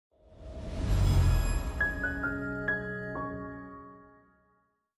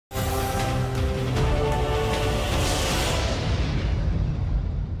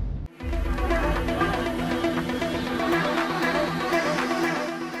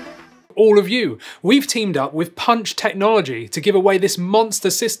all of you. We've teamed up with Punch Technology to give away this monster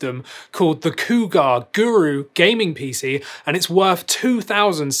system called the Cougar Guru gaming PC, and it's worth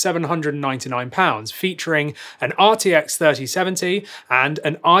 £2,799, featuring an RTX 3070 and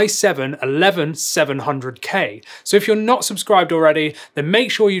an i7-11700K. So if you're not subscribed already, then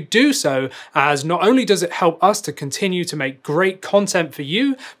make sure you do so, as not only does it help us to continue to make great content for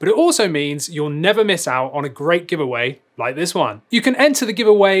you, but it also means you'll never miss out on a great giveaway like this one. You can enter the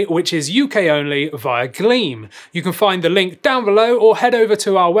giveaway, which is UK only, via Gleam. You can find the link down below or head over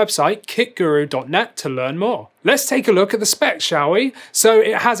to our website kitguru.net to learn more. Let's take a look at the specs, shall we? So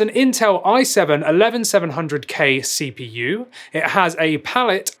it has an Intel i7-11700K CPU. It has a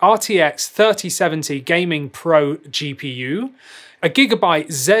Palit RTX 3070 Gaming Pro GPU, a Gigabyte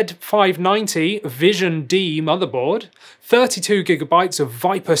Z590 Vision D motherboard, 32 gigabytes of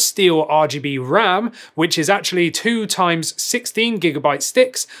Viper Steel RGB RAM, which is actually 2 × 16 gigabyte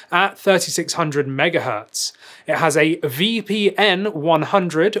sticks at 3600 megahertz. It has a VPN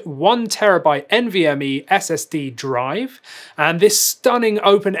 100 1TB NVMe SSD drive, and this stunning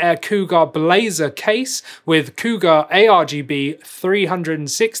open-air Cougar Blazer case with Cougar ARGB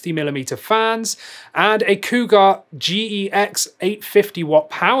 360mm fans, and a Cougar GEX 850-watt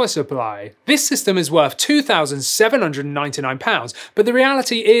power supply. This system is worth £2,799, but the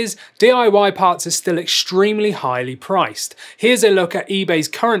reality is DIY parts are still extremely highly priced. Here's a look at eBay's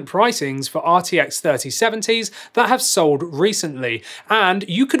current pricings for RTX 3070s that have sold recently, and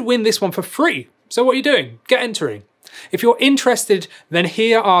you could win this one for free. So what are you doing? Get entering. If you're interested, then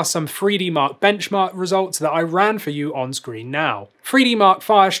here are some 3D Mark benchmark results that I ran for you on screen now. 3D Mark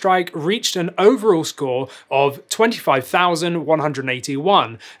Firestrike reached an overall score of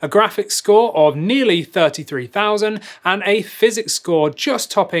 25,181, a graphics score of nearly 33,000, and a physics score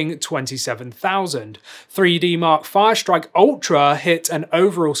just topping 27,000. 3D Mark Firestrike Ultra hit an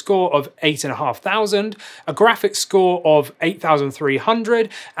overall score of 8,500, a graphics score of 8,300,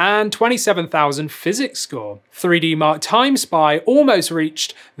 and 27,000 physics score. 3D Mark Time Spy almost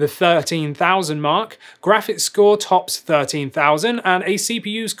reached the 13,000 mark, graphics score tops 13,000, and a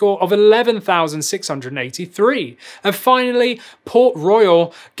CPU score of 11,683. And finally, Port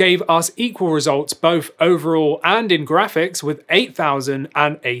Royal gave us equal results both overall and in graphics with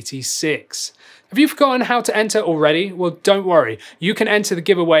 8,086. Have you forgotten how to enter already? Well, don't worry. You can enter the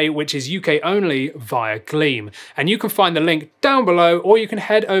giveaway, which is UK only, via Gleam. And you can find the link down below, or you can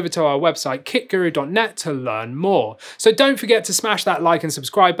head over to our website kitguru.net to learn more. So don't forget to smash that like and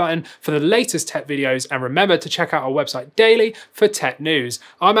subscribe button for the latest tech videos, and remember to check out our website daily for tech news.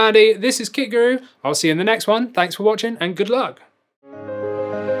 I'm Andy, this is Kit Guru. I'll see you in the next one. Thanks for watching and good luck.